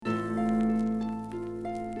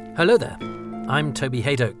Hello there, I'm Toby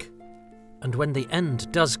Haydock, and when the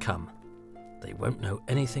end does come, they won't know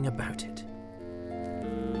anything about it.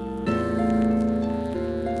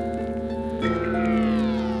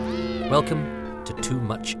 Welcome to Too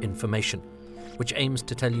Much Information, which aims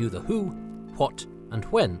to tell you the who, what and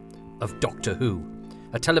when of Doctor Who,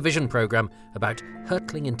 a television programme about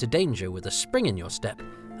hurtling into danger with a spring in your step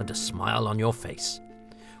and a smile on your face.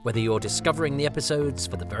 Whether you're discovering the episodes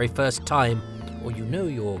for the very first time, or you know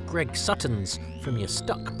your Greg Suttons from your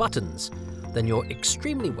stuck buttons, then you're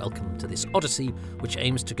extremely welcome to this odyssey which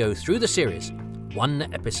aims to go through the series,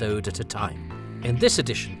 one episode at a time. In this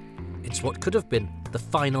edition, it's what could have been the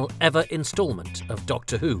final ever instalment of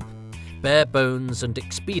Doctor Who. Bare bones and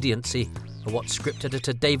expediency are what script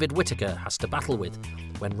editor David Whittaker has to battle with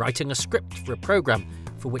when writing a script for a programme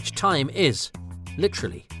for which time is,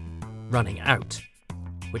 literally, running out,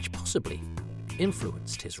 which possibly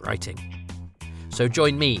influenced his writing. So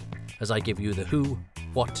join me as I give you the who,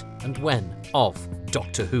 what and when of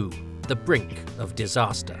Doctor Who, the brink of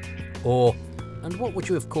disaster. Or, and what would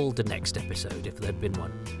you have called the next episode if there'd been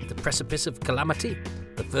one? The precipice of calamity?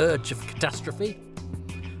 The verge of catastrophe?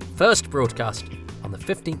 First broadcast on the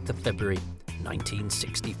 15th of February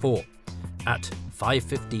 1964 at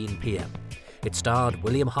 5:15 p.m. It starred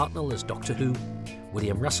William Hartnell as Doctor Who,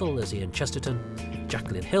 William Russell as Ian Chesterton,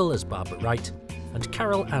 Jacqueline Hill as Barbara Wright, and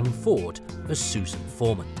Carol Ann Ford as Susan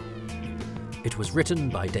Foreman. It was written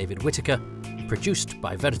by David Whittaker, produced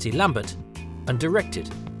by Verity Lambert, and directed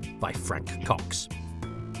by Frank Cox.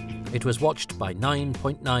 It was watched by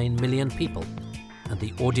 9.9 million people, and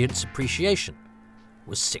the audience appreciation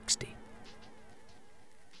was 60.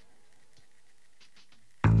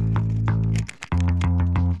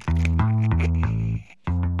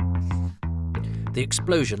 The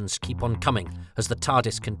explosions keep on coming as the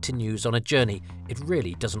TARDIS continues on a journey it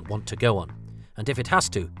really doesn't want to go on, and if it has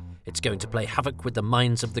to, it's going to play havoc with the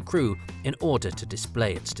minds of the crew in order to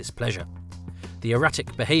display its displeasure. The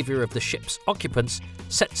erratic behaviour of the ship's occupants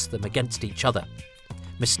sets them against each other.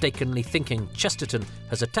 Mistakenly thinking Chesterton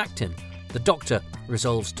has attacked him, the Doctor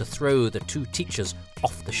resolves to throw the two teachers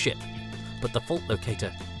off the ship, but the fault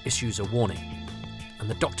locator issues a warning, and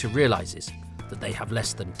the Doctor realises that they have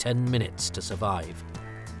less than 10 minutes to survive.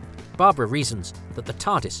 Barbara reasons that the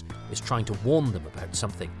TARDIS is trying to warn them about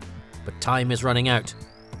something, but time is running out,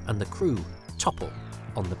 and the crew topple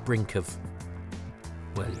on the brink of,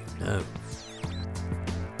 well, you know.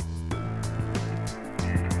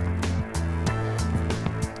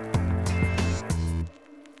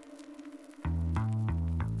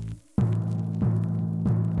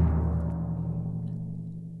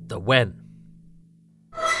 The when.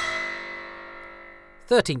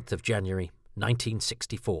 13th of January,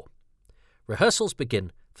 1964. Rehearsals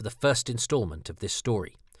begin for the first instalment of this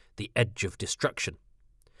story, The Edge of Destruction.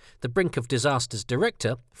 The Brink of Disaster's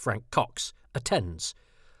director, Frank Cox, attends,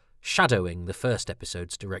 shadowing the first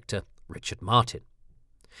episode's director, Richard Martin.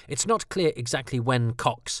 It's not clear exactly when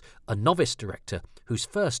Cox, a novice director whose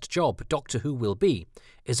first job Doctor Who will be,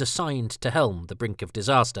 is assigned to helm The Brink of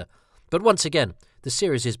Disaster, but once again, the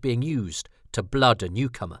series is being used to blood a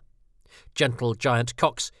newcomer. Gentle Giant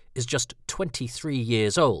Cox is just 23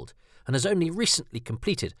 years old and has only recently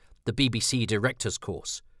completed the BBC Director's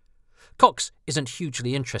Course. Cox isn't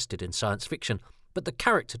hugely interested in science fiction, but the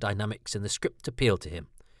character dynamics in the script appeal to him.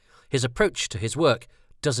 His approach to his work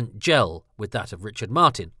doesn't gel with that of Richard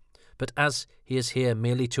Martin, but as he is here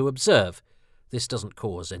merely to observe, this doesn't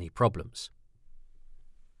cause any problems.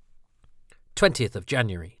 20th of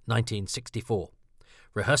January, 1964.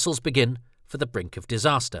 Rehearsals begin for The Brink of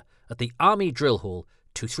Disaster at the Army Drill Hall,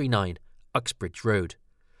 239 Uxbridge Road.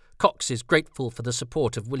 Cox is grateful for the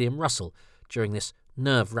support of William Russell during this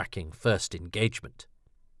nerve-wracking first engagement.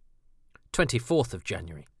 24th of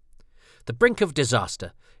January. The Brink of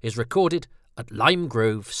Disaster is recorded at Lime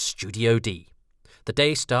Grove Studio D. The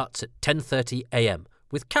day starts at 10:30 a.m.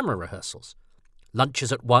 with camera rehearsals. Lunch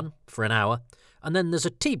is at 1 for an hour, and then there's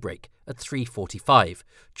a tea break at 3:45,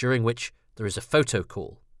 during which there is a photo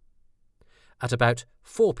call. At about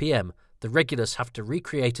 4 p.m, the regulars have to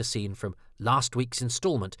recreate a scene from last week's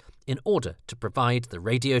instalment in order to provide the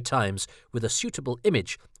Radio Times with a suitable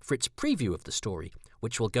image for its preview of the story,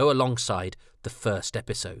 which will go alongside the first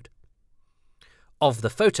episode. Of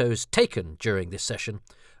the photos taken during this session,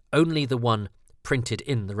 only the one printed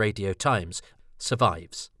in the Radio Times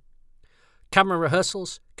survives. Camera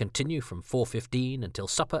rehearsals continue from 4:15 until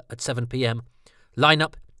supper at 7 p.m.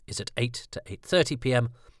 Line-up is at 8 to 8:30 p.m,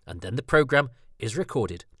 and then the programme is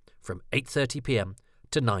recorded from 8:30 p.m.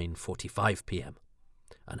 to 9:45 p.m.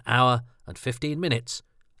 An hour and 15 minutes,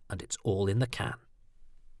 and it's all in the can.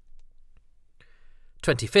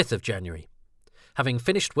 25th of January. Having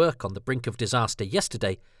finished work on The Brink of Disaster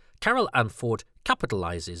yesterday, Carol Ann Ford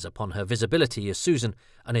capitalises upon her visibility as Susan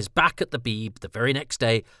and is back at the Beeb the very next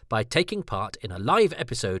day by taking part in a live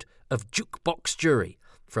episode of Jukebox Jury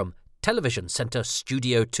from Television Centre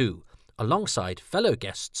Studio 2, alongside fellow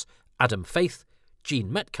guests Adam Faith,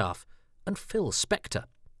 Jean Metcalf and Phil Spector.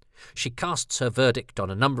 She casts her verdict on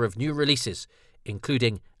a number of new releases,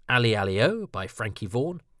 including Ali Ali-O by Frankie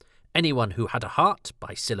Vaughan, Anyone Who Had a Heart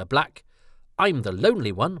by Cilla Black, I'm the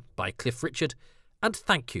Lonely One by Cliff Richard, and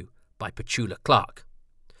Thank You by Petula Clark.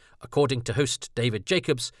 According to host David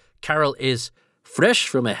Jacobs, Carol is fresh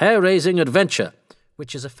from a hair-raising adventure,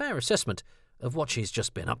 which is a fair assessment of what she's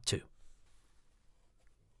just been up to.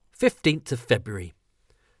 15th of February.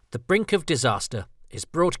 The Brink of Disaster is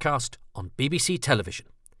broadcast on BBC Television.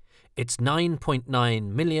 Its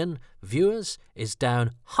 9.9 million viewers is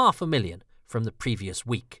down 500,000 from the previous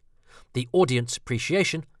week. The audience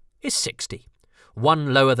appreciation is 60,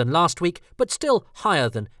 one lower than last week, but still higher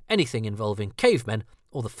than anything involving cavemen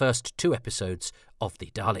or the first 2 episodes of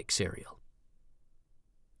the Dalek serial.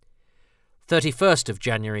 31st of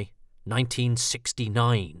January,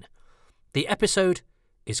 1969. The episode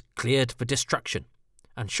is cleared for destruction,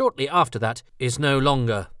 and shortly after that is no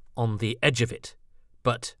longer on the edge of it,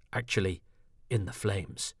 but actually in the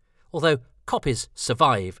flames, although copies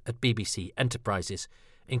survive at BBC Enterprises,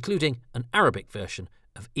 including an Arabic version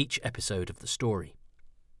of each episode of the story.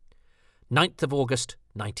 9th of August,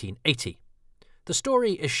 1980. The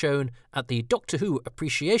story is shown at the Doctor Who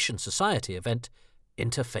Appreciation Society event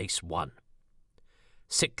Interface 1.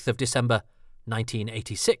 6th of December,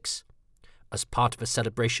 1986. As part of a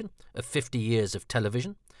celebration of 50 years of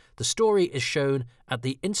television, the story is shown at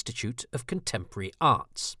the Institute of Contemporary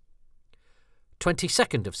Arts.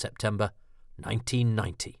 22nd of September,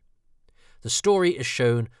 1990. The story is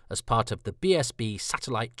shown as part of the BSB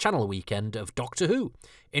Satellite Channel weekend of Doctor Who,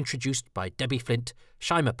 introduced by Debbie Flint,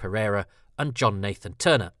 Shima Pereira and John Nathan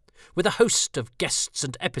Turner, with a host of guests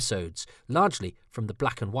and episodes, largely from the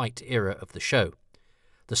black and white era of the show.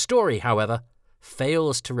 The story, however,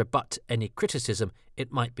 fails to rebut any criticism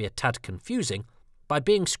it might be a tad confusing by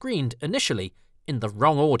being screened initially in the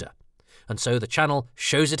wrong order, and so the channel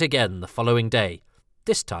shows it again the following day,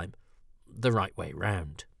 this time the right way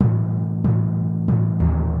round.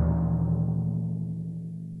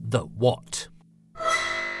 The What?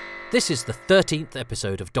 This is the 13th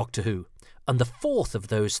episode of Doctor Who, and the 4th of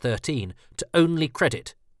those 13 to only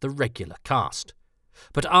credit the regular cast.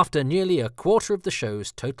 But after nearly a quarter of the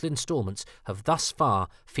show's total instalments have thus far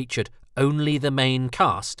featured only the main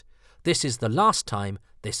cast, this is the last time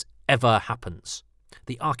this ever happens.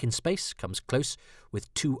 The Ark in Space comes close,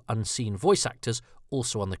 with 2 unseen voice actors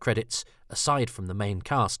also on the credits, aside from the main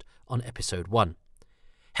cast on episode 1.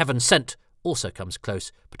 Heaven Sent also comes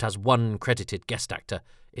close, but has 1 credited guest actor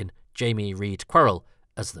in Jamie Reed Quirrell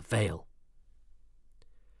as the Veil.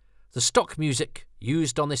 The stock music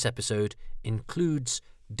used on this episode includes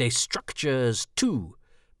Destructures 2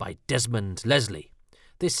 by Desmond Leslie.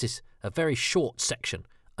 This is a very short section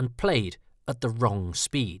and played at the wrong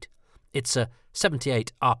speed. It's a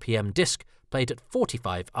 78 RPM disc played at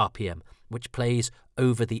 45 RPM, which plays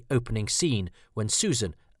over the opening scene when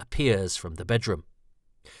Susan appears from the bedroom.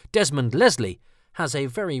 Desmond Leslie has a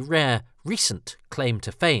very rare recent claim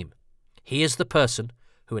to fame. He is the person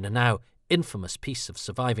who, in a now infamous piece of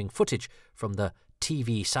surviving footage from the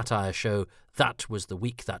TV satire show That Was the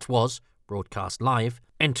Week That Was, broadcast live,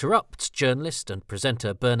 interrupts journalist and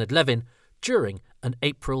presenter Bernard Levin during an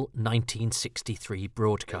April 1963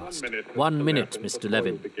 broadcast. 1 minute, Mr.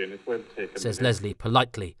 Levin, says Leslie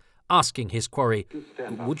politely, asking his quarry,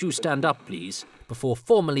 would you stand up, please, before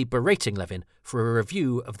formally berating Levin for a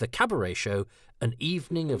review of the cabaret show An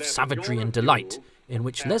Evening of Savagery and Delight, in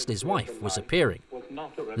which Leslie's wife was appearing.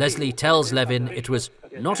 Leslie tells Levin it was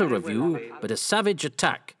not a review, but a savage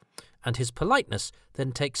attack, and his politeness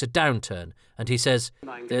then takes a downturn, and he says,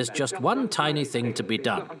 there's just one tiny thing to be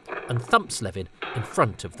done, and thumps Levin in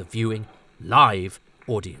front of the viewing, live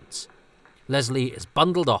audience. Leslie is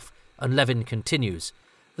bundled off, and Levin continues,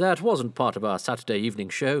 that wasn't part of our Saturday evening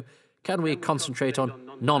show. Can we concentrate on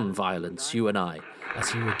non-violence, you and I, as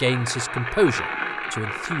he regains his composure to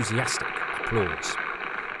enthusiastic applause.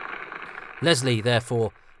 Leslie,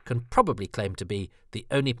 therefore, can probably claim to be the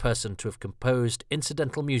only person to have composed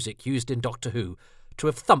incidental music used in Doctor Who to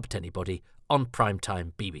have thumped anybody on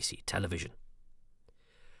primetime BBC television.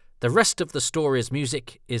 The rest of the story's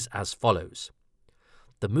music is as follows.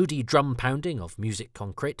 The moody drum pounding of Music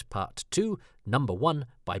Concrete Part 2, Number 1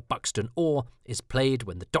 by Buxton Orr is played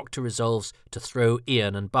when the Doctor resolves to throw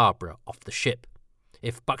Ian and Barbara off the ship.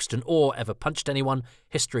 If Buxton Orr ever punched anyone,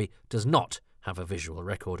 history does not have a visual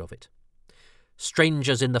record of it.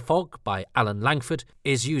 Strangers in the Fog by Alan Langford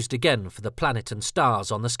is used again for the planet and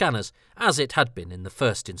stars on the scanners, as it had been in the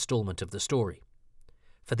first instalment of the story.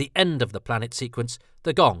 For the end of the planet sequence,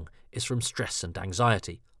 the gong is from Stress and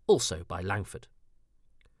Anxiety, also by Langford.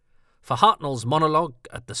 For Hartnell's monologue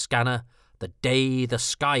at the scanner, The Day the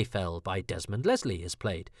Sky Fell by Desmond Leslie is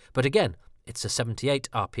played, but again, it's a 78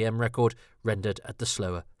 RPM record rendered at the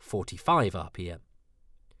slower 45 RPM.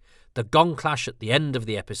 The gong clash at the end of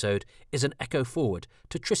the episode is an echo forward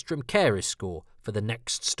to Tristram Carey's score for the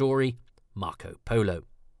next story, Marco Polo.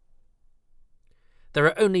 There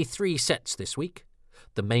are only 3 sets this week: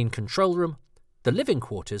 the main control room, the living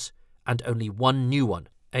quarters, and only one new one,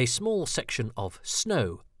 a small section of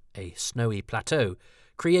snow, a snowy plateau,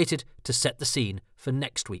 created to set the scene for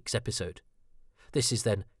next week's episode. This is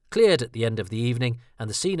then cleared at the end of the evening, and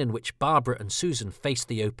the scene in which Barbara and Susan face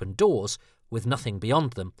the open doors, with nothing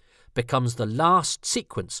beyond them, becomes the last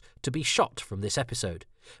sequence to be shot from this episode,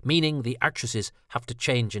 meaning the actresses have to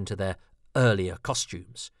change into their earlier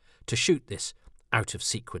costumes to shoot this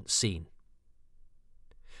out-of-sequence scene.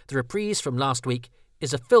 The reprise from last week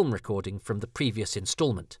is a film recording from the previous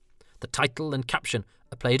instalment. The title and caption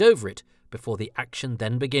are played over it before the action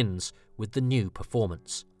then begins with the new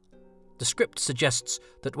performance. The script suggests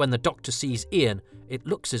that when the Doctor sees Ian, it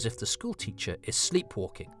looks as if the schoolteacher is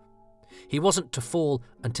sleepwalking. He wasn't to fall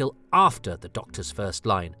until after the Doctor's first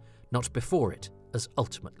line, not before it, as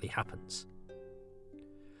ultimately happens.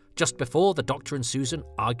 Just before the Doctor and Susan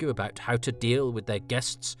argue about how to deal with their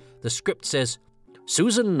guests, the script says,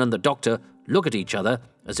 Susan and the Doctor look at each other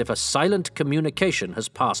as if a silent communication has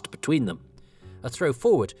passed between them, a throw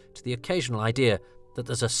forward to the occasional idea that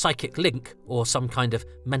there's a psychic link or some kind of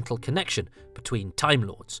mental connection between Time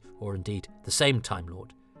Lords, or indeed the same Time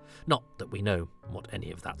Lord. Not that we know what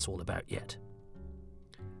any of that's all about yet.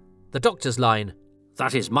 The Doctor's line,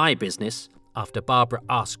 "That is my business," after Barbara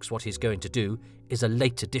asks what he's going to do, is a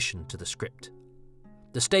late addition to the script.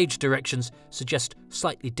 The stage directions suggest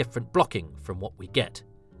slightly different blocking from what we get.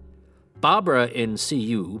 Barbara in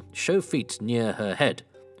CU show feet near her head.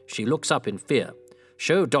 She looks up in fear.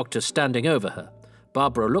 Show Doctor standing over her.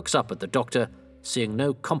 Barbara looks up at the Doctor, seeing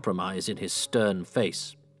no compromise in his stern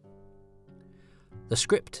face. The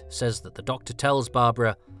script says that the Doctor tells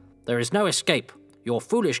Barbara, "There is no escape. Your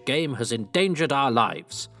foolish game has endangered our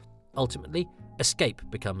lives." Ultimately, escape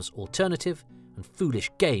becomes alternative, and foolish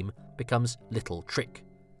game becomes little trick.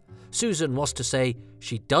 Susan was to say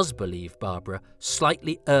she does believe Barbara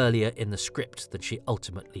slightly earlier in the script than she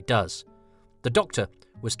ultimately does. The Doctor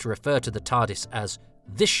was to refer to the TARDIS as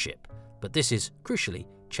this ship, but this is, crucially,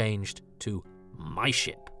 changed to my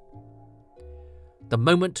ship. The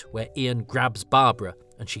moment where Ian grabs Barbara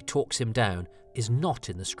and she talks him down is not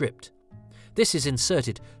in the script. This is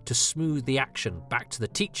inserted to smooth the action back to the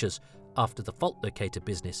teachers after the fault locator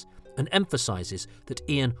business, and emphasises that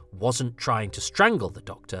Ian wasn't trying to strangle the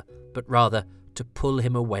Doctor, but rather to pull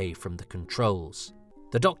him away from the controls.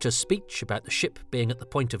 The Doctor's speech about the ship being at the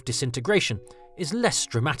point of disintegration is less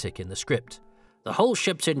dramatic in the script. "The whole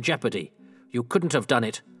ship's in jeopardy. You couldn't have done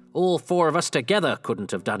it. All 4 of us together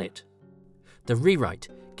couldn't have done it." The rewrite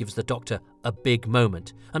gives the Doctor a big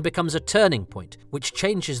moment and becomes a turning point, which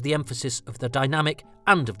changes the emphasis of the dynamic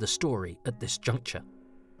and of the story at this juncture.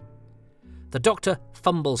 The Doctor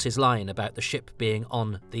fumbles his line about the ship being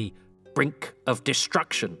on the brink of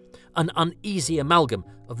destruction, an uneasy amalgam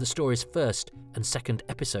of the story's first and second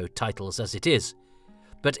episode titles as it is.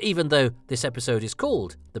 But even though this episode is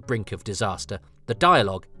called The Brink of Disaster, the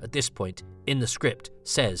dialogue at this point in the script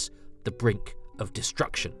says The Brink of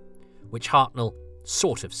Destruction, which Hartnell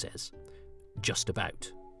sort of says, just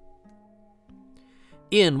about.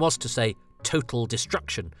 Ian was to say total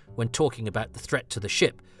destruction when talking about the threat to the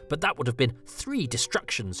ship, but that would have been 3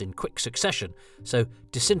 destructions in quick succession, so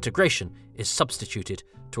disintegration is substituted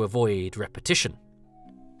to avoid repetition.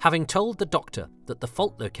 Having told the Doctor that the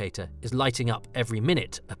fault locator is lighting up every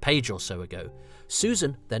minute a page or so ago,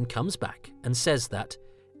 Susan then comes back and says that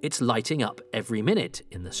it's lighting up every minute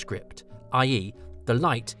in the script, i.e. the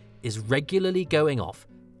light is regularly going off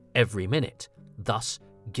every minute, thus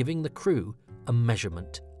giving the crew a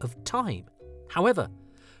measurement of time. However,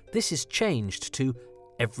 this is changed to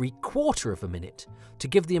every quarter of a minute to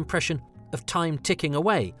give the impression of time ticking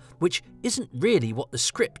away, which isn't really what the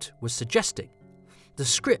script was suggesting. The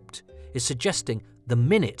script is suggesting the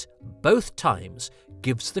minute both times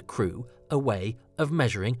gives the crew a way of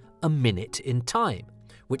measuring a minute in time,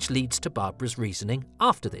 which leads to Barbara's reasoning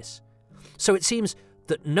after this. So it seems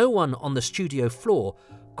that no one on the studio floor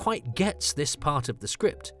quite gets this part of the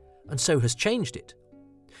script, and so has changed it.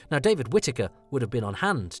 Now, David Whittaker would have been on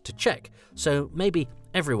hand to check, so maybe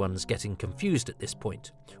everyone's getting confused at this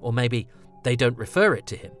point, or maybe they don't refer it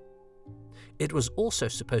to him. It was also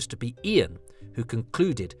supposed to be Ian who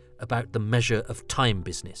concluded about the measure of time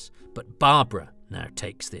business, but Barbara now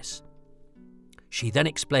takes this. She then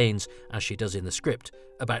explains, as she does in the script,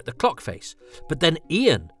 about the clock face, but then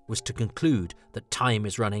Ian was to conclude that time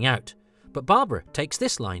is running out. But Barbara takes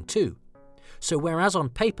this line too. So whereas on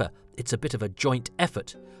paper it's a bit of a joint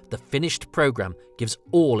effort, the finished programme gives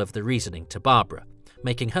all of the reasoning to Barbara,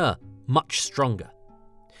 making her much stronger.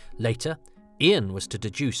 Later, Ian was to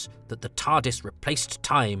deduce that the TARDIS replaced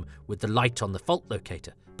time with the light on the fault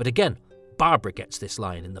locator, but again, Barbara gets this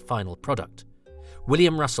line in the final product.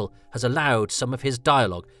 William Russell has allowed some of his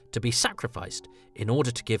dialogue to be sacrificed in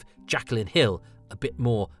order to give Jacqueline Hill a bit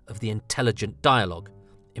more of the intelligent dialogue,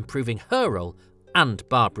 improving her role and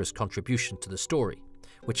Barbara's contribution to the story,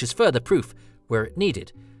 which is further proof, where it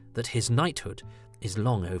needed, that his knighthood is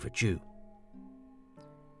long overdue.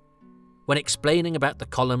 When explaining about the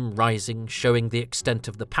column rising, showing the extent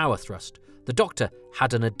of the power thrust, the Doctor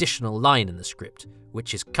had an additional line in the script,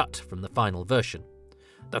 which is cut from the final version.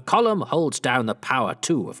 The column holds down the power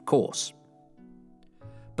too, of course.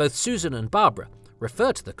 Both Susan and Barbara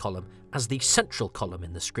refer to the column as the central column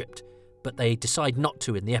in the script, but they decide not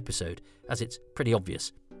to in the episode, as it's pretty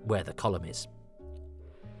obvious where the column is.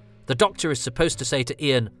 The Doctor is supposed to say to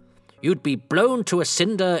Ian, "You'd be blown to a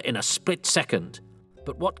cinder in a split second,"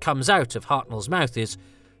 but what comes out of Hartnell's mouth is,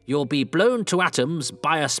 "You'll be blown to atoms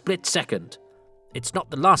by a split second." It's not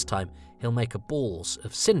the last time he'll make a balls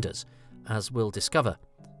of cinders, as we'll discover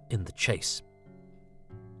in The Chase.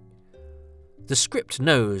 The script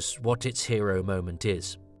knows what its hero moment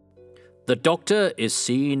is. The Doctor is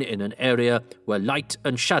seen in an area where light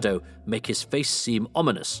and shadow make his face seem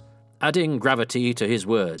ominous, adding gravity to his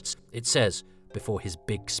words, it says before his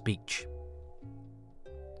big speech.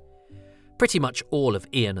 Pretty much all of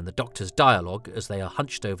Ian and the Doctor's dialogue as they are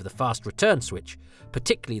hunched over the fast return switch,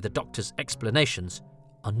 particularly the Doctor's explanations,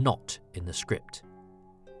 are not in the script.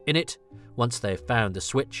 In it, once they've found the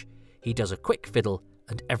switch, he does a quick fiddle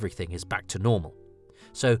and everything is back to normal.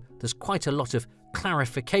 So there's quite a lot of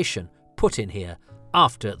clarification put in here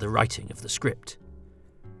after the writing of the script.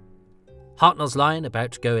 Hartnell's line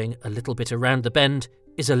about going a little bit around the bend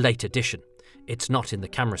is a late addition. It's not in the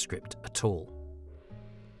camera script at all.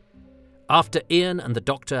 After Ian and the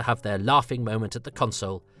Doctor have their laughing moment at the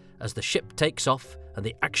console, as the ship takes off and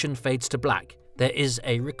the action fades to black, there is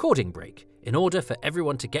a recording break in order for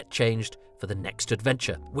everyone to get changed for the next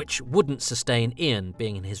adventure, which wouldn't sustain Ian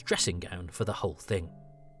being in his dressing gown for the whole thing.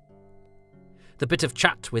 The bit of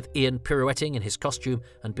chat with Ian pirouetting in his costume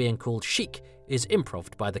and being called chic is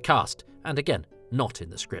improv'd by the cast, and again, not in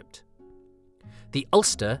the script. The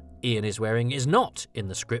ulster Ian is wearing is not in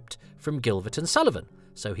the script from Gilbert and Sullivan,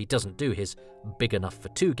 so he doesn't do his big enough for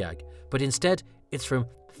two gag, but instead it's from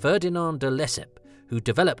Ferdinand de Lesseps, who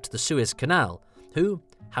developed the Suez Canal, who,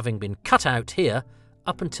 having been cut out here,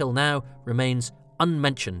 up until now remains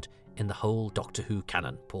unmentioned in the whole Doctor Who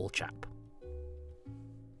canon, Paul Chap.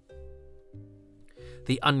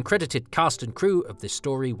 The uncredited cast and crew of this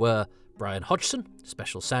story were Brian Hodgson,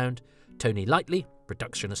 special sound, Tony Lightly,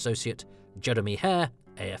 production associate, Jeremy Hare,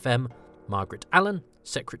 AFM, Margaret Allen,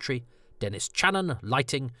 secretary, Dennis Channon,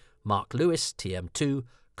 lighting, Mark Lewis, TM2,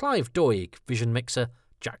 Clive Doig, vision mixer,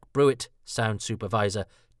 Jack Brewitt, sound supervisor,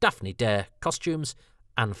 Daphne Dare, costumes,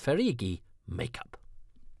 and Ferrighi, makeup.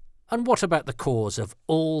 And what about the cause of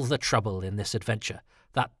all the trouble in this adventure?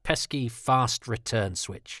 That pesky fast return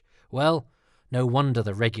switch? Well, no wonder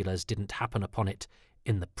the regulars didn't happen upon it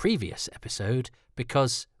in the previous episode,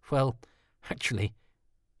 because, well, actually,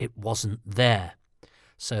 it wasn't there.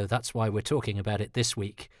 So that's why we're talking about it this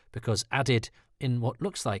week, because added in what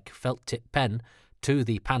looks like felt tip pen to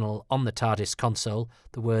the panel on the TARDIS console,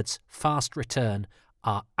 the words fast return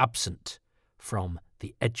are absent from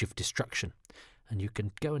the Edge of Destruction. And you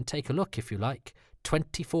can go and take a look if you like,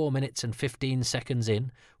 24 minutes and 15 seconds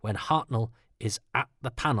in, when Hartnell is at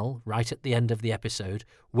the panel right at the end of the episode,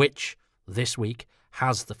 which, this week,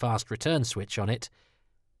 has the fast return switch on it.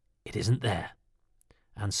 It isn't there.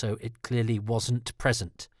 And so it clearly wasn't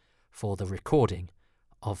present for the recording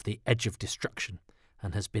of the Edge of Destruction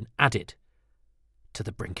and has been added to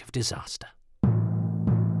the brink of disaster.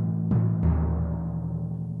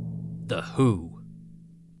 The Who.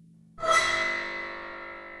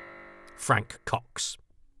 Frank Cox.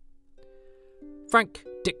 Frank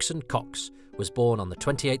Dixon Cox was born on the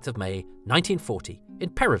 28th of May 1940 in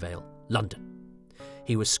Perivale, London.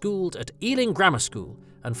 He was schooled at Ealing Grammar School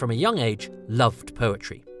and from a young age loved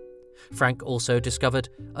poetry. Frank also discovered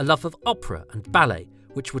a love of opera and ballet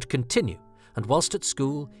which would continue, and whilst at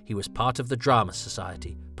school he was part of the Drama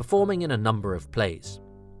Society, performing in a number of plays.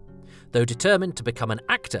 Though determined to become an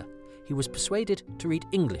actor, he was persuaded to read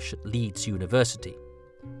English at Leeds University.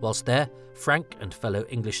 Whilst there, Frank and fellow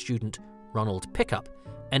English student Ronald Pickup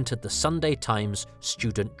entered the Sunday Times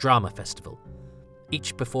Student Drama Festival.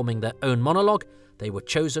 Each performing their own monologue, they were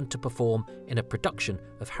chosen to perform in a production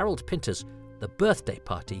of Harold Pinter's The Birthday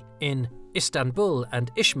Party in Istanbul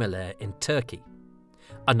and Izmir in Turkey.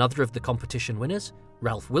 Another of the competition winners,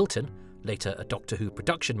 Ralph Wilton, later a Doctor Who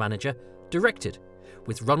production manager, directed,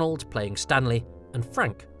 with Ronald playing Stanley and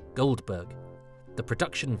Frank Goldberg. The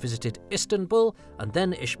production visited Istanbul and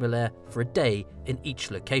then Izmir for a day in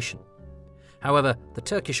each location. However, the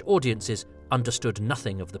Turkish audiences understood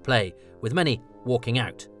nothing of the play, with many walking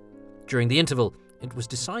out. During the interval, it was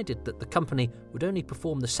decided that the company would only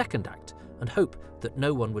perform the second act and hope that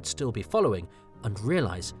no one would still be following and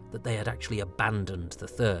realise that they had actually abandoned the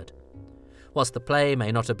third. Whilst the play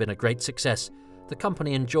may not have been a great success, the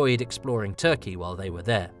company enjoyed exploring Turkey while they were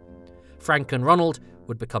there. Frank and Ronald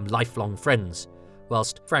would become lifelong friends,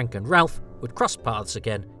 whilst Frank and Ralph would cross paths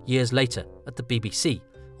again years later at the BBC,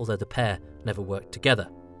 although the pair never worked together.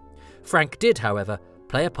 Frank did, however,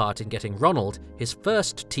 play a part in getting Ronald his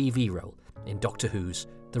first TV role in Doctor Who's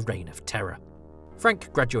The Reign of Terror.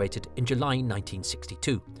 Frank graduated in July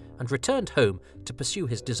 1962 and returned home to pursue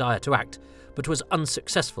his desire to act, but was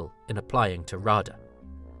unsuccessful in applying to RADA.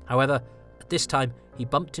 However, at this time he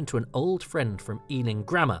bumped into an old friend from Ealing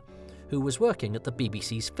Grammar who was working at the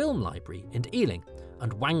BBC's film library in Ealing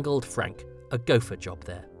and wangled Frank a gopher job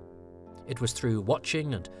there. It was through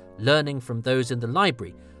watching and learning from those in the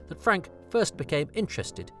library that Frank first became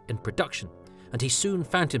interested in production, and he soon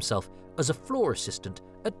found himself as a floor assistant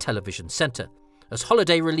at Television Centre, as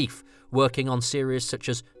holiday relief working on series such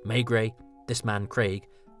as Maigret, This Man Craig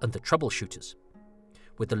and The Troubleshooters.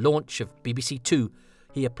 With the launch of BBC Two,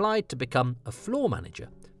 he applied to become a floor manager,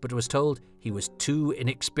 but was told he was too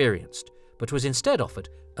inexperienced, but was instead offered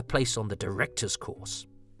a place on the director's course.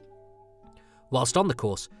 Whilst on the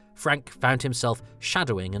course, Frank found himself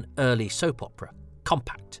shadowing an early soap opera,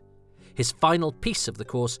 Compact. His final piece of the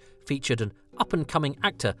course featured an up-and-coming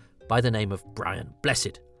actor by the name of Brian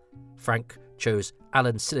Blessed. Frank chose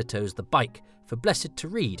Alan Sillitoe's The Bike for Blessed to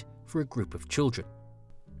read for a group of children.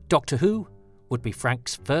 Doctor Who would be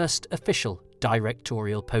Frank's first official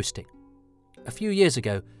directorial posting. A few years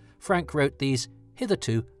ago, Frank wrote these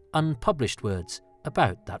hitherto unpublished words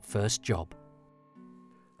about that first job.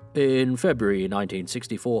 In February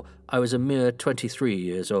 1964, I was a mere 23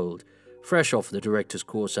 years old, fresh off the director's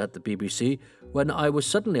course at the BBC, when I was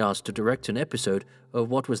suddenly asked to direct an episode of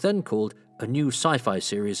what was then called a new sci-fi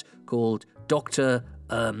series called Doctor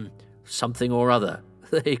something or other.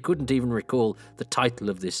 They couldn't even recall the title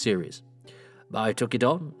of this series. I took it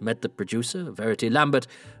on, met the producer, Verity Lambert,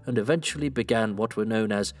 and eventually began what were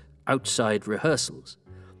known as outside rehearsals.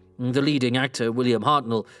 The leading actor, William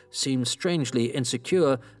Hartnell, seemed strangely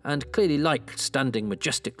insecure and clearly liked standing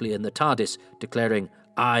majestically in the TARDIS, declaring,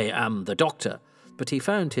 "I am the Doctor," but he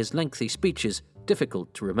found his lengthy speeches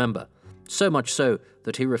difficult to remember, so much so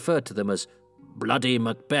that he referred to them as Bloody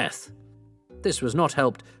Macbeth. This was not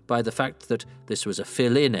helped by the fact that this was a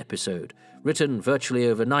fill-in episode, written virtually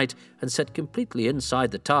overnight and set completely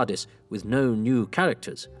inside the TARDIS with no new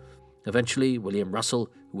characters. Eventually, William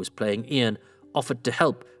Russell, who was playing Ian, offered to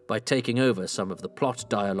help by taking over some of the plot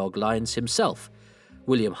dialogue lines himself.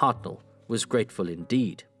 William Hartnell was grateful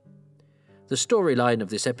indeed. The storyline of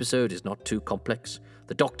this episode is not too complex.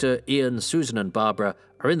 The Doctor, Ian, Susan and Barbara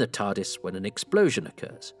are in the TARDIS when an explosion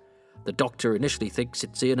occurs. The Doctor initially thinks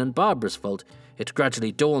it's Ian and Barbara's fault. It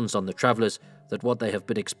gradually dawns on the travellers that what they have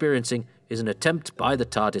been experiencing is an attempt by the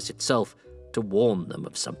TARDIS itself to warn them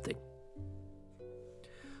of something.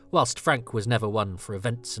 Whilst Frank was never one for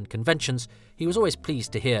events and conventions, he was always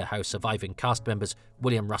pleased to hear how surviving cast members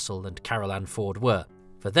William Russell and Carol Ann Ford were.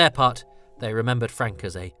 For their part, they remembered Frank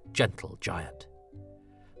as a gentle giant.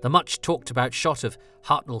 The much talked about shot of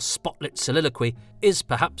Hartnell's spotlit soliloquy is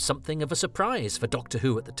perhaps something of a surprise for Doctor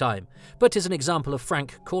Who at the time, but is an example of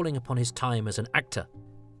Frank calling upon his time as an actor.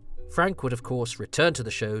 Frank would of course return to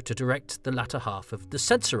the show to direct the latter half of The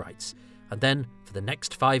Censorites, and then, for the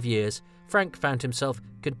next 5 years, Frank found himself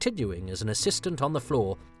continuing as an assistant on the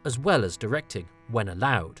floor as well as directing when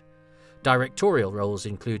allowed. Directorial roles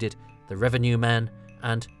included The Revenue Man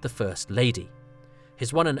and The First Lady.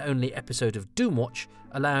 His one and only episode of Doomwatch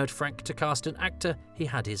allowed Frank to cast an actor he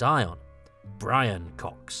had his eye on, Brian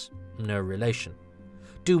Cox, no relation.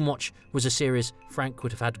 Doomwatch was a series Frank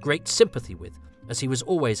would have had great sympathy with, as he was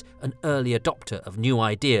always an early adopter of new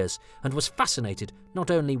ideas and was fascinated not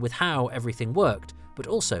only with how everything worked, but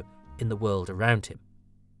also in the world around him.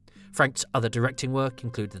 Frank's other directing work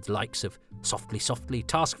included the likes of Softly Softly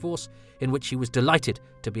Task Force, in which he was delighted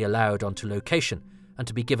to be allowed onto location and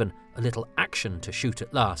to be given a little action to shoot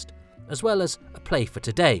at last, as well as A Play for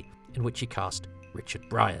Today, in which he cast Richard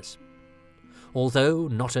Briers. Although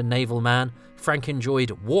not a naval man, Frank enjoyed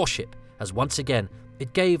Warship, as once again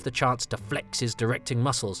it gave the chance to flex his directing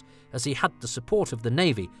muscles, as he had the support of the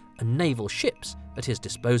Navy and naval ships at his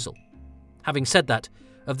disposal. Having said that,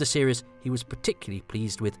 of the series he was particularly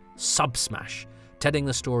pleased with Subsmash, telling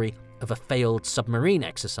the story of a failed submarine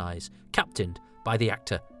exercise captained by the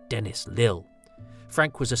actor Dennis Lill.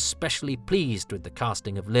 Frank was especially pleased with the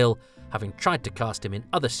casting of Lill, having tried to cast him in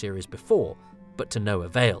other series before, but to no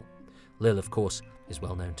avail. Lill, of course, is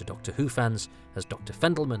well known to Doctor Who fans as Dr.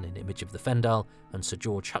 Fendelman in Image of the Fendal and Sir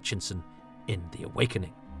George Hutchinson in The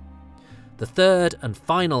Awakening. The third and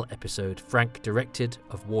final episode Frank directed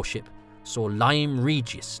of Warship saw Lyme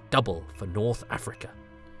Regis double for North Africa.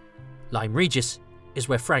 Lyme Regis is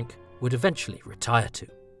where Frank would eventually retire to.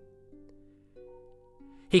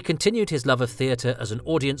 He continued his love of theatre as an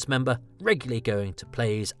audience member, regularly going to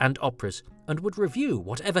plays and operas, and would review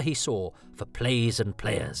whatever he saw for Plays and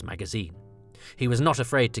Players magazine. He was not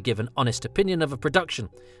afraid to give an honest opinion of a production,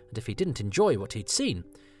 and if he didn't enjoy what he'd seen,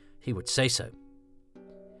 he would say so.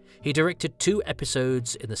 He directed 2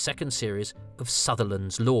 episodes in the second series of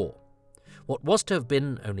Sutherland's Law. What was to have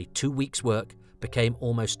been only 2 weeks' work became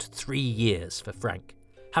almost 3 years for Frank.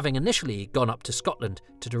 Having initially gone up to Scotland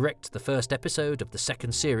to direct the first episode of the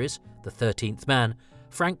second series, The 13th Man,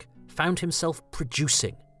 Frank found himself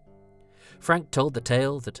producing. Frank told the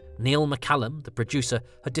tale that Neil McCallum, the producer,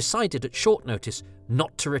 had decided at short notice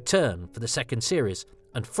not to return for the second series,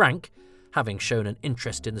 and Frank, having shown an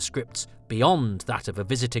interest in the scripts beyond that of a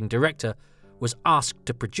visiting director, was asked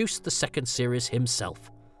to produce the second series himself.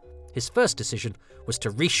 His first decision was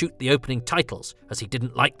to reshoot the opening titles, as he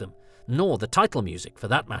didn't like them, nor the title music for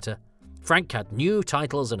that matter. Frank had new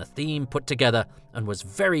titles and a theme put together and was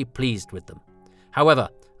very pleased with them. However,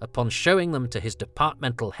 upon showing them to his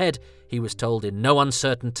departmental head, he was told in no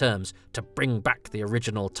uncertain terms to bring back the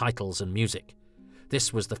original titles and music.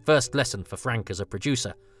 This was the first lesson for Frank as a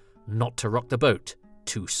producer, not to rock the boat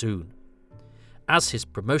too soon. As his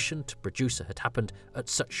promotion to producer had happened at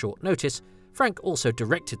such short notice, Frank also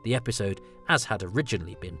directed the episode as had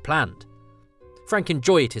originally been planned. Frank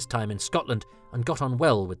enjoyed his time in Scotland and got on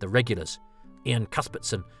well with the regulars. Ian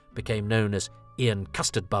Cuthbertson became known as Ian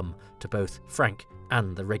Custardbum to both Frank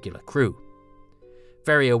and the regular crew.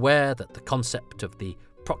 Very aware that the concept of the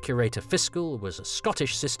Procurator Fiscal was a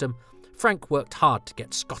Scottish system, Frank worked hard to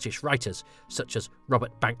get Scottish writers such as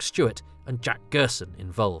Robert Banks-Stewart and Jack Gerson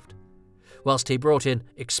involved. Whilst he brought in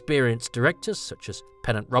experienced directors such as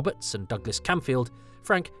Pennant Roberts and Douglas Camfield,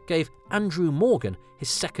 Frank gave Andrew Morgan his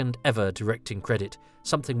second ever directing credit,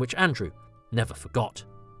 something which Andrew never forgot.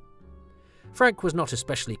 Frank was not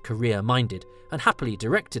especially career-minded and happily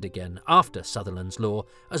directed again after Sutherland's Law,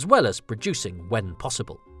 as well as producing when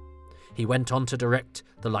possible. He went on to direct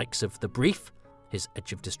the likes of The Brief. His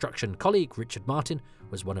Edge of Destruction colleague Richard Martin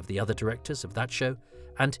was one of the other directors of that show,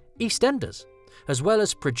 and EastEnders, as well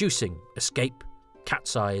as producing Escape,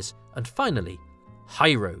 Cat's Eyes, and finally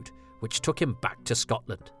High Road, which took him back to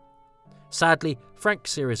Scotland. Sadly,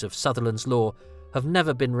 Frank's series of Sutherland's Law have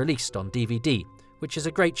never been released on DVD, which is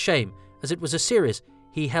a great shame, as it was a series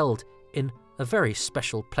he held in a very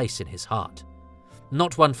special place in his heart.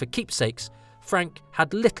 Not one for keepsakes, Frank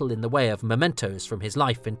had little in the way of mementos from his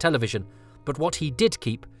life in television, but what he did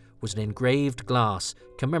keep was an engraved glass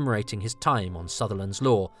commemorating his time on Sutherland's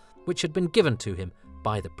Law, which had been given to him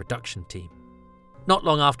by the production team. Not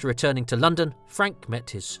long after returning to London, Frank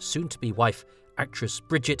met his soon-to-be wife, actress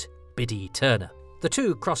Bridget Biddy Turner. The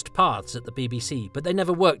two crossed paths at the BBC, but they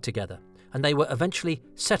never worked together, and they were eventually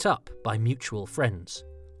set up by mutual friends.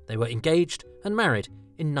 They were engaged and married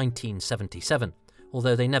in 1977,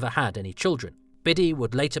 although they never had any children. Biddy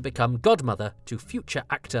would later become godmother to future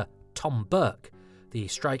actor Tom Burke. The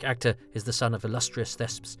strike actor is the son of illustrious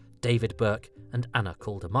thespians David Burke and Anna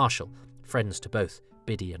Calder Marshall, friends to both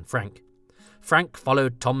Biddy and Frank. Frank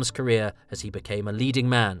followed Tom's career as he became a leading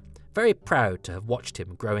man, very proud to have watched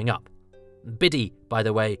him growing up. Biddy, by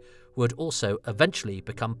the way, would also eventually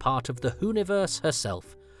become part of the Whoniverse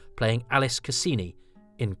herself, playing Alice Cassini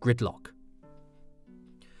in Gridlock.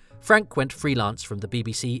 Frank went freelance from the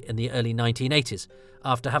BBC in the early 1980s,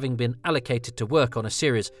 after having been allocated to work on a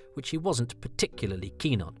series which he wasn't particularly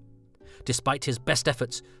keen on. Despite his best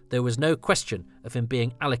efforts, there was no question of him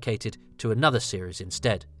being allocated to another series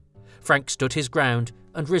instead. Frank stood his ground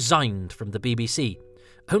and resigned from the BBC,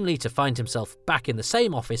 only to find himself back in the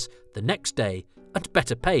same office the next day and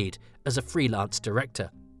better paid as a freelance director.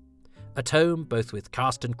 At home, both with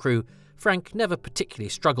cast and crew, Frank never particularly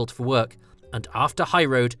struggled for work, and after High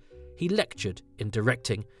Road, he lectured in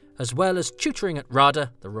directing, as well as tutoring at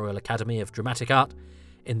RADA, the Royal Academy of Dramatic Art,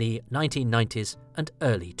 in the 1990s and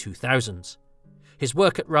early 2000s. His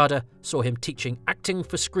work at RADA saw him teaching acting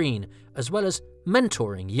for screen, as well as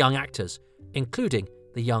mentoring young actors, including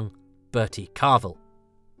the young Bertie Carvel.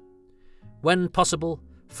 When possible,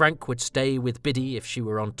 Frank would stay with Biddy if she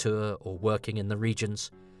were on tour or working in the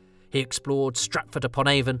regions. He explored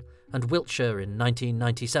Stratford-upon-Avon and Wiltshire in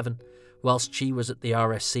 1997, whilst she was at the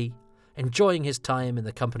RSC, enjoying his time in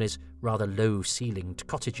the company's rather low-ceilinged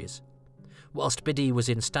cottages. Whilst Biddy was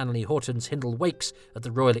in Stanley Horton's Hindle Wakes at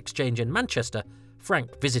the Royal Exchange in Manchester,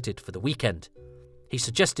 Frank visited for the weekend. He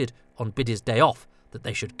suggested on Biddy's day off that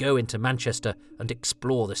they should go into Manchester and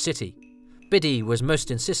explore the city. Biddy was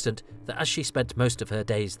most insistent that as she spent most of her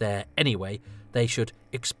days there anyway, they should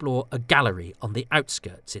explore a gallery on the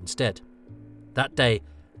outskirts instead. That day,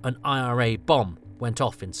 an IRA bomb went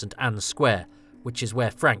off in St Anne's Square, which is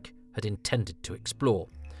where Frank had intended to explore.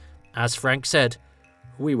 As Frank said,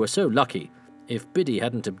 "We were so lucky. If Biddy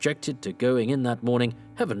hadn't objected to going in that morning,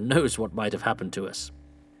 heaven knows what might have happened to us."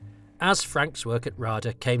 As Frank's work at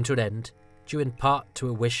RADA came to an end, due in part to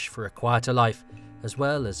a wish for a quieter life, as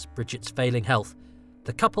well as Bridget's failing health,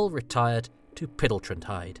 the couple retired to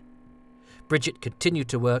Piddletrantide. Bridget continued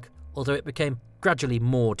to work, although it became gradually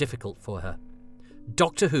more difficult for her.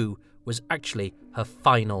 Doctor Who was actually her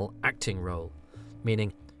final acting role,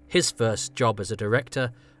 meaning his first job as a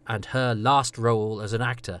director and her last role as an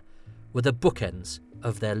actor were the bookends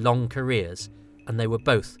of their long careers, and they were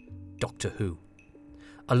both Doctor Who.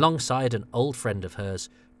 Alongside an old friend of hers,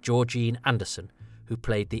 Georgine Anderson, who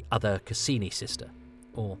played the other Cassini sister,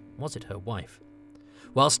 or was it her wife?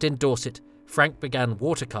 Whilst in Dorset, Frank began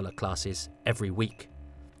watercolour classes every week.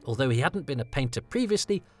 Although he hadn't been a painter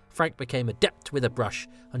previously, Frank became adept with a brush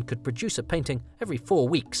and could produce a painting every 4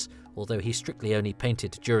 weeks, although he strictly only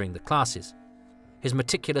painted during the classes. His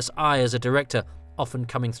meticulous eye as a director often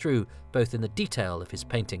coming through both in the detail of his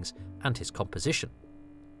paintings and his composition.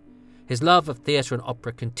 His love of theatre and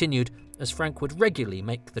opera continued as Frank would regularly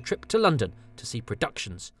make the trip to London to see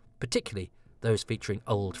productions, particularly those featuring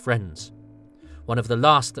old friends. One of the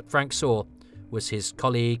last that Frank saw was his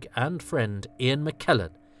colleague and friend Ian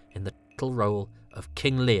McKellen in the title role of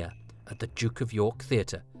King Lear at the Duke of York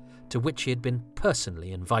Theatre, to which he had been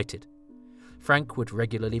personally invited. Frank would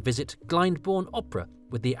regularly visit Glyndebourne Opera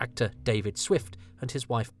with the actor David Swift and his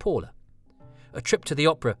wife Paula. A trip to the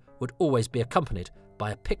opera would always be accompanied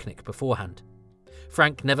by a picnic beforehand.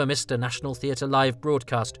 Frank never missed a National Theatre live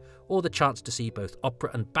broadcast or the chance to see both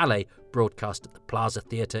opera and ballet broadcast at the Plaza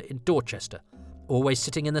Theatre in Dorchester, always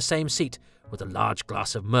sitting in the same seat with a large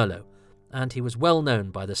glass of Merlot, and he was well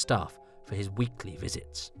known by the staff for his weekly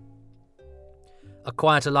visits. A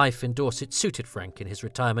quieter life in Dorset suited Frank in his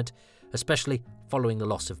retirement, especially following the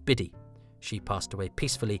loss of Biddy. She passed away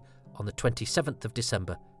peacefully on the 27th of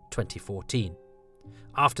December 2014.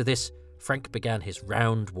 After this, Frank began his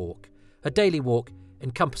round walk, a daily walk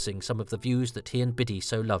encompassing some of the views that he and Biddy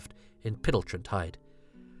so loved in Piddletrantide.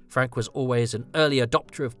 Frank was always an early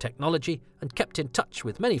adopter of technology and kept in touch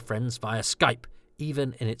with many friends via Skype,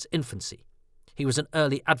 even in its infancy. He was an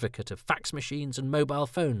early advocate of fax machines and mobile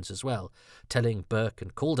phones as well, telling Burke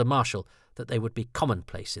and Calder Marshall that they would be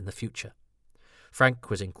commonplace in the future. Frank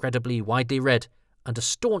was incredibly widely read and a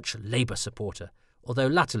staunch Labour supporter, although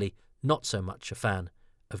latterly not so much a fan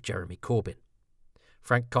of Jeremy Corbyn.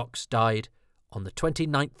 Frank Cox died on the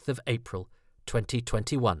 29th of April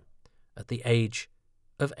 2021 at the age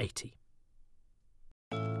of 80.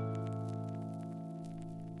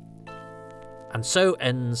 And so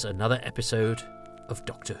ends another episode of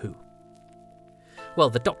Doctor Who. Well,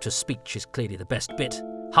 the Doctor's speech is clearly the best bit.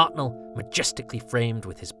 Hartnell, majestically framed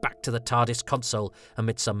with his back to the TARDIS console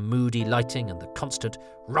amid some moody lighting and the constant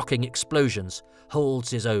rocking explosions, holds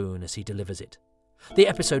his own as he delivers it. The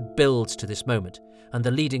episode builds to this moment, and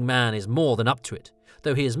the leading man is more than up to it,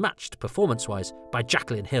 though he is matched performance-wise by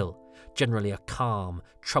Jacqueline Hill, generally a calm,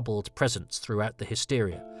 troubled presence throughout the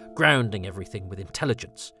hysteria, grounding everything with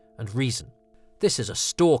intelligence and reason. This is a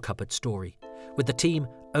store-cupboard story, with the team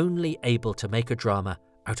only able to make a drama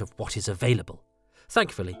out of what is available.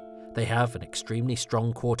 Thankfully, they have an extremely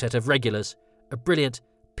strong quartet of regulars, a brilliant,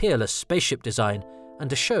 peerless spaceship design,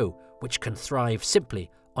 and a show which can thrive simply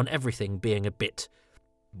on everything being a bit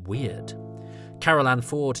weird. Carol Ann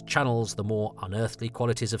Ford channels the more unearthly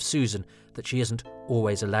qualities of Susan that she isn't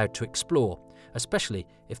always allowed to explore, especially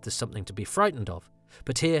if there's something to be frightened of,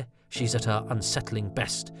 But here she's at her unsettling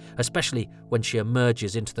best, especially when she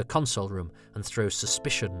emerges into the console room and throws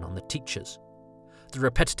suspicion on the teachers. The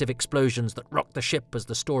repetitive explosions that rock the ship as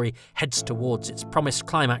the story heads towards its promised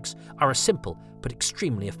climax are a simple but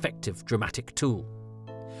extremely effective dramatic tool.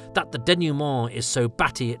 That the denouement is so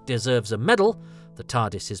batty it deserves a medal, the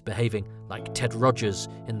TARDIS is behaving like Ted Rogers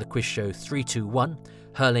in the quiz show 321,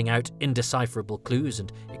 hurling out indecipherable clues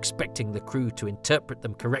and expecting the crew to interpret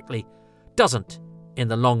them correctly, doesn't, in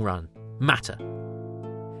the long run, matter.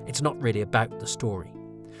 It's not really about the story.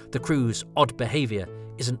 The crew's odd behaviour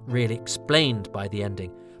isn't really explained by the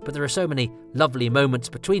ending, but there are so many lovely moments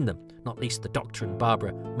between them, not least the Doctor and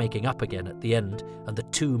Barbara making up again at the end, and the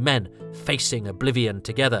two men facing oblivion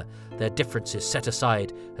together, their differences set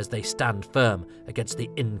aside as they stand firm against the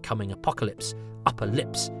incoming apocalypse, upper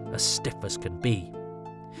lips as stiff as can be.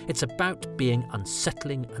 It's about being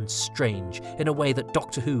unsettling and strange in a way that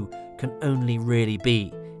Doctor Who can only really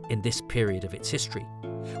be in this period of its history,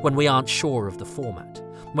 when we aren't sure of the format,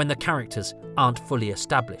 when the characters aren't fully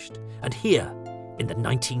established, and here, in the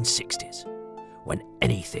 1960s, when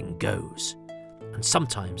anything goes. And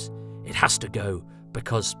sometimes it has to go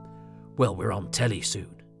because, well, we're on telly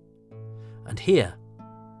soon. And here,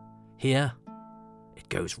 it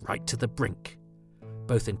goes right to the brink,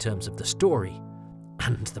 both in terms of the story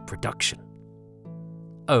and the production.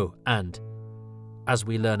 Oh, and as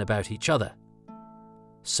we learn about each other,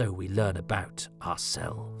 so we learn about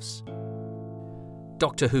ourselves.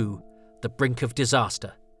 Doctor Who, The Brink of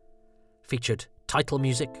Disaster, featured title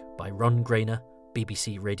music by Ron Grainer,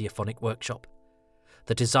 BBC Radiophonic Workshop.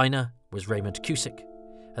 The designer was Raymond Cusick,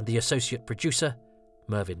 and the associate producer,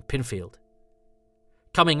 Mervyn Pinfield.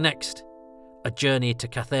 Coming next, a journey to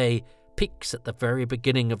Cathay peaks at the very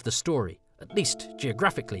beginning of the story, at least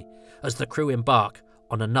geographically, as the crew embark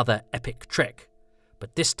on another epic trek,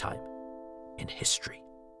 but this time in history.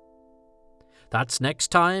 That's next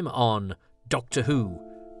time on Doctor Who,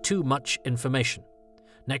 Too Much Information.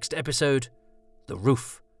 Next episode, The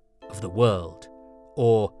Roof of the World.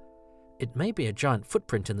 Or, it may be a giant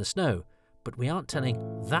footprint in the snow, but we aren't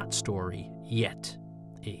telling that story yet.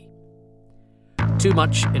 Too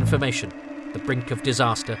Much Information, The Brink of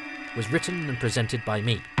Disaster, was written and presented by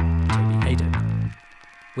me, Toby Hadoke,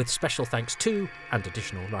 with special thanks to and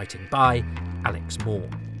additional writing by Alex Moore.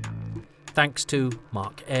 Thanks to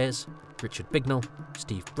Mark Ayres, Richard Bignell,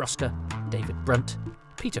 Steve Brusker, David Brunt,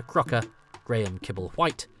 Peter Crocker, Graham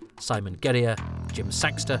Kibble-White, Simon Guerrier, Jim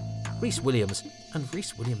Saxter, Rhys Williams, and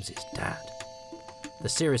Rhys Williams' dad. The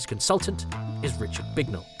series consultant is Richard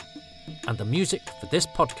Bignell, and the music for this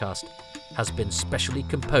podcast has been specially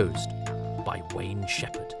composed by Wayne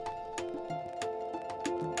Shepherd.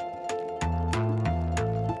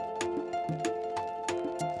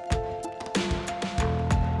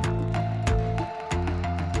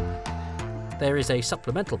 There is a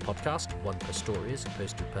supplemental podcast, one per story as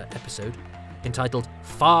opposed to per episode, entitled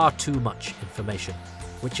Far Too Much Information,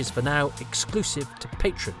 which is for now exclusive to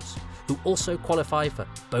patrons, who also qualify for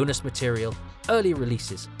bonus material, early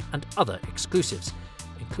releases, and other exclusives,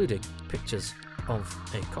 including pictures of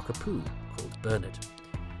a cockapoo called Bernard.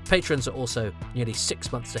 Patrons are also nearly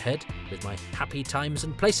 6 months ahead with my Happy Times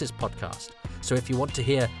and Places podcast, so if you want to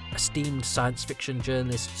hear esteemed science fiction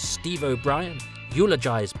journalist Steve O'Brien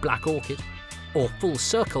eulogise Black Orchid, or Full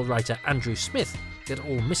Circle writer Andrew Smith get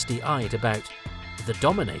all misty-eyed about The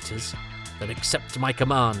Dominators, then accept my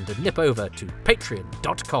command and nip over to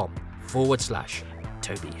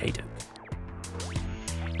patreon.com/Toby Hadoke.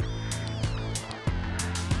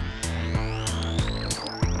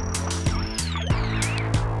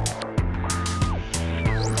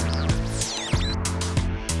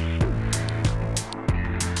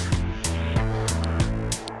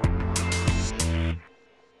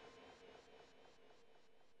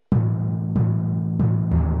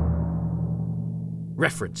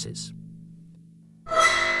 References.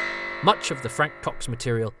 Much of the Frank Cox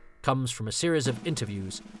material comes from a series of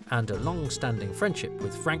interviews and a long-standing friendship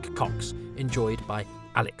with Frank Cox enjoyed by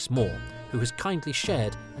Alex Moore, who has kindly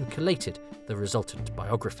shared and collated the resultant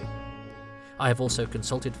biography. I have also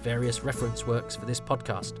consulted various reference works for this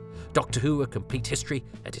podcast. Doctor Who, A Complete History,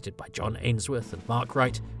 edited by John Ainsworth and Mark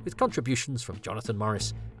Wright, with contributions from Jonathan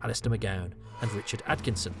Morris, Alistair McGowan and Richard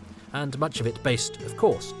Atkinson, and much of it based, of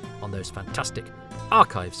course, on those fantastic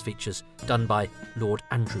archives features done by Lord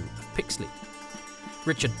Andrew of Pixley.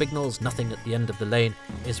 Richard Bignell's Nothing at the End of the Lane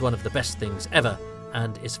is one of the best things ever,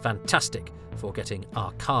 and is fantastic for getting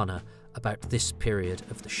arcana about this period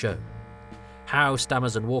of the show. Howe,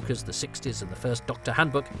 Stammers and Walkers, the 60s and the First Doctor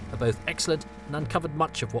Handbook are both excellent and uncovered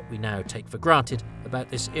much of what we now take for granted about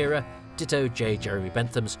this era, ditto J. Jeremy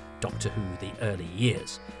Bentham's Doctor Who The Early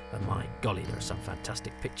Years. And my golly, there are some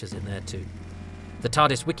fantastic pictures in there too. The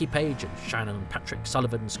TARDIS wiki page and Shannon Patrick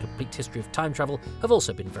Sullivan's Complete History of Time Travel have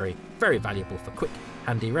also been very, very valuable for quick,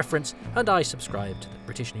 handy reference, and I subscribe to the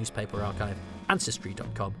British Newspaper Archive,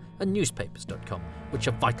 Ancestry.com and Newspapers.com, which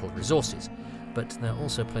are vital resources. But they're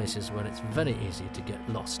also places where it's very easy to get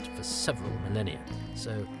lost for several millennia,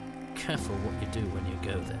 so careful what you do when you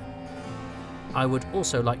go there. I would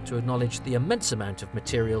also like to acknowledge the immense amount of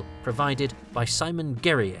material provided by Simon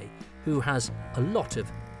Guerrier, who has a lot of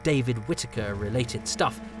David Whittaker related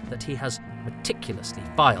stuff that he has meticulously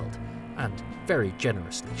filed and very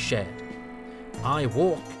generously shared. I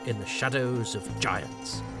walk in the shadows of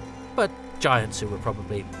giants, but giants who were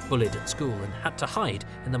probably bullied at school and had to hide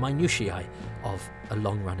in the minutiae of a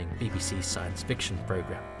long-running BBC science fiction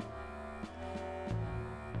programme.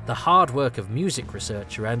 The hard work of music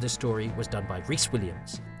research around this story was done by Rhys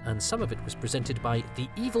Williams, and some of it was presented by The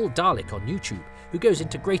Evil Dalek on YouTube, who goes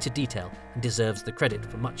into greater detail and deserves the credit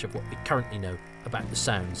for much of what we currently know about the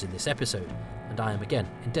sounds in this episode, and I am again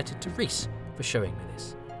indebted to Rhys for showing me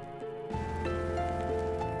this.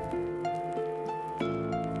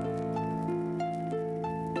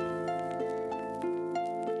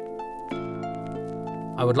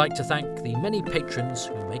 I would like to thank the many patrons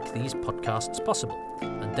who make these podcasts possible,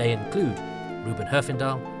 and they include Ruben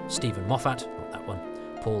Herfindahl, Stephen Moffat, not that one,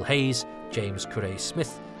 Paul Hayes, James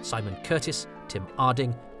Curray-Smith, Simon Curtis, Tim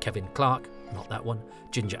Arding, Kevin Clark, not that one,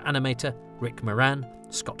 Ginger Animator, Rick Moran,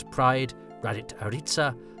 Scott Pride, Radit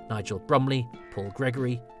Aritza, Nigel Bromley, Paul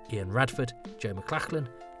Gregory, Ian Radford, Joe McLachlan,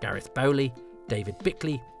 Gareth Bowley, David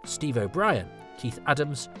Bickley, Steve O'Brien, Keith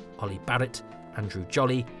Adams, Ollie Barrett, Andrew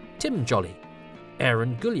Jolly, Tim Jolly,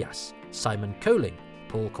 Aaron Gulyas, Simon Coling,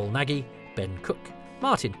 Paul Colnaghy, Ben Cook,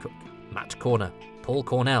 Martin Cook, Matt Corner, Paul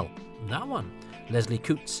Cornell, that one, Leslie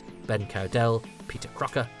Coots, Ben Cowdell, Peter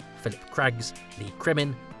Crocker, Philip Craggs, Lee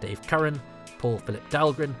Cremin, Dave Curran, Paul Philip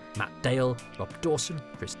Dahlgren, Matt Dale, Rob Dawson,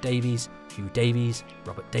 Chris Davies, Hugh Davies,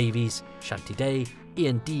 Robert Davies, Shanty Day,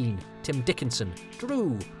 Ian Dean, Tim Dickinson,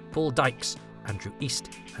 Drew, Paul Dykes, Andrew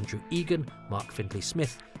East, Andrew Egan, Mark Findlay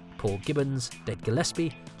Smith, Paul Gibbons, Dave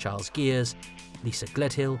Gillespie, Charles Gears, Lisa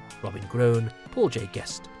Gledhill, Robin Groan, Paul J.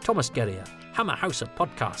 Guest, Thomas Guerrier, Hammer Hauser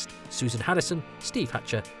Podcast, Susan Harrison, Steve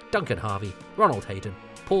Hatcher, Duncan Harvey, Ronald Hayden,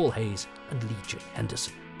 Paul Hayes and Legion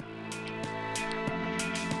Henderson.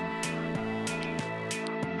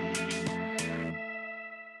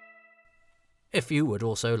 If you would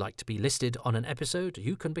also like to be listed on an episode,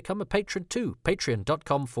 you can become a patron too.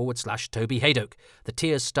 Patreon.com/Toby Haydoke. The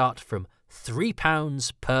tiers start from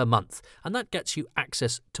 £3 per month, and that gets you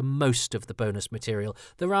access to most of the bonus material.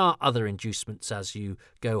 There are other inducements as you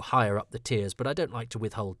go higher up the tiers, but I don't like to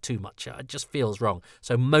withhold too much. It just feels wrong.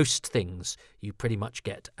 So most things you pretty much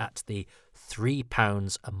get at the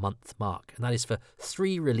 £3 a month mark, and that is for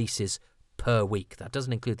 3 releases per week. That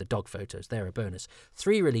doesn't include the dog photos, they're a bonus.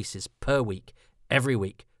 3 releases per week, every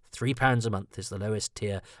week. £3 a month is the lowest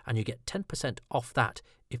tier, and you get 10% off that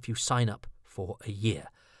if you sign up for a year.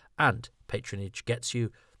 And patronage gets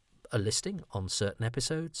you a listing on certain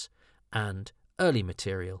episodes and early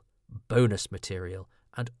material, bonus material,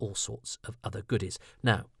 and all sorts of other goodies.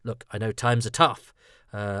 Now, look, I know times are tough,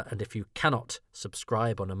 and if you cannot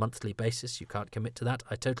subscribe on a monthly basis, you can't commit to that,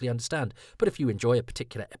 I totally understand. But if you enjoy a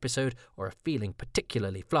particular episode or are feeling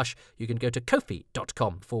particularly flush, you can go to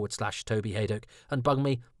ko-fi.com/Toby Haydoke and bug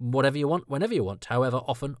me whatever you want, whenever you want, however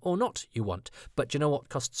often or not you want. But you know what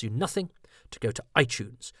costs you nothing? To go to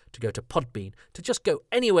iTunes, to go to Podbean, to just go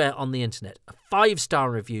anywhere on the internet. A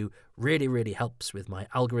 5-star review really, really helps with my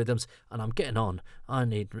algorithms, and I'm getting on. I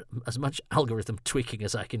need as much algorithm tweaking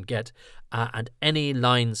as I can get, and any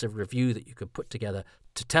lines of review that you can put together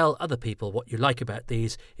to tell other people what you like about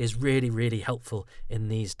these is really, really helpful in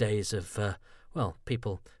these days of,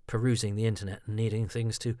 people perusing the internet and needing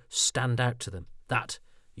things to stand out to them. That,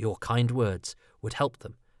 your kind words, would help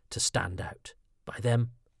them to stand out. By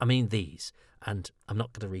them, I mean these, and I'm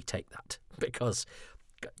not going to retake that because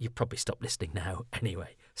you probably stop listening now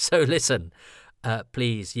anyway. So listen,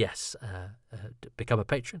 please, yes, become a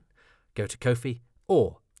patron, go to Ko-fi,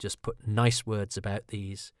 or just put nice words about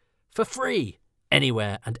these for free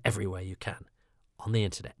anywhere and everywhere you can on the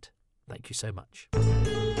internet. Thank you so much.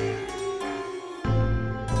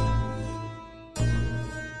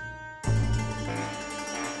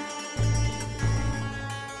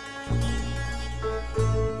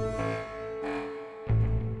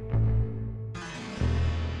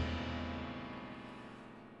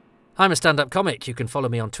 I'm a stand-up comic. You can follow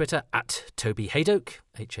me on Twitter at Toby Haydoke,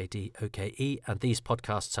 Hadoke, and these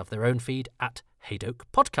podcasts have their own feed at Haydoke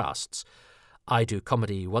Podcasts. I do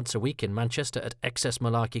comedy once a week in Manchester at Excess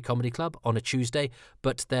Malarkey Comedy Club on a Tuesday,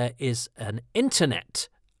 but there is an internet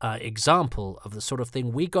example of the sort of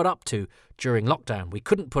thing we got up to during lockdown. We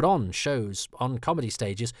couldn't put on shows on comedy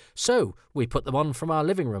stages, so we put them on from our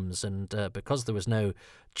living rooms, and because there was no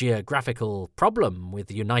geographical problem with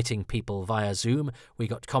uniting people via Zoom, we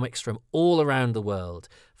got comics from all around the world,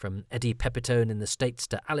 from Eddie Pepitone in the States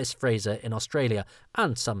to Alice Fraser in Australia,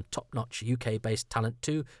 and some top-notch UK-based talent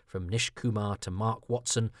too, from Nish Kumar to Mark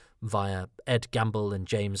Watson, via Ed Gamble and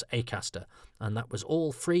James Acaster. And that was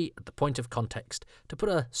all free at the point of context to put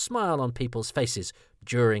a smile on people's faces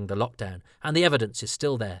during the lockdown. And the evidence is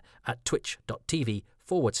still there at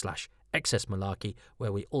twitch.tv/Excess Malarkey,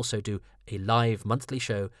 where we also do a live monthly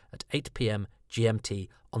show at 8 p.m. GMT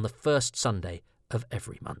on the first Sunday of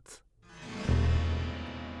every month.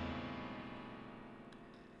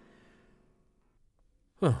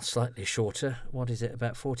 Well, slightly shorter. What is it,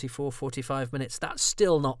 about 44, 45 minutes? That's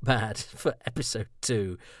still not bad for episode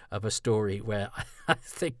 2 of a story where I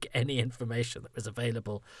think any information that was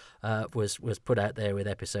available was put out there with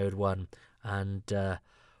episode 1. And,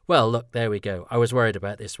 well, look, there we go. I was worried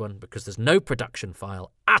about this one because there's no production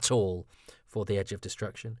file at all for The Edge of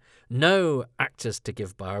Destruction. No actors to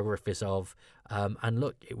give biographies of. And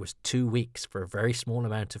look, it was 2 weeks for a very small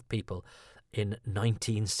amount of people in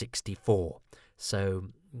 1964. So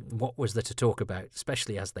what was there to talk about,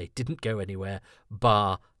 especially as they didn't go anywhere,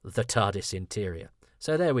 bar the TARDIS interior?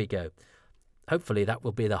 So there we go. Hopefully that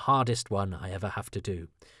will be the hardest one I ever have to do,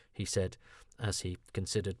 he said, as he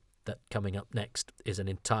considered that coming up next is an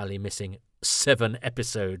entirely missing 7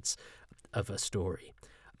 episodes of a story.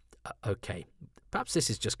 Okay, perhaps this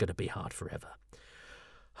is just going to be hard forever.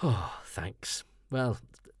 Oh, thanks. Well,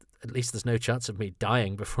 at least there's no chance of me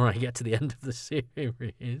dying before I get to the end of the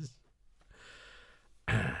series.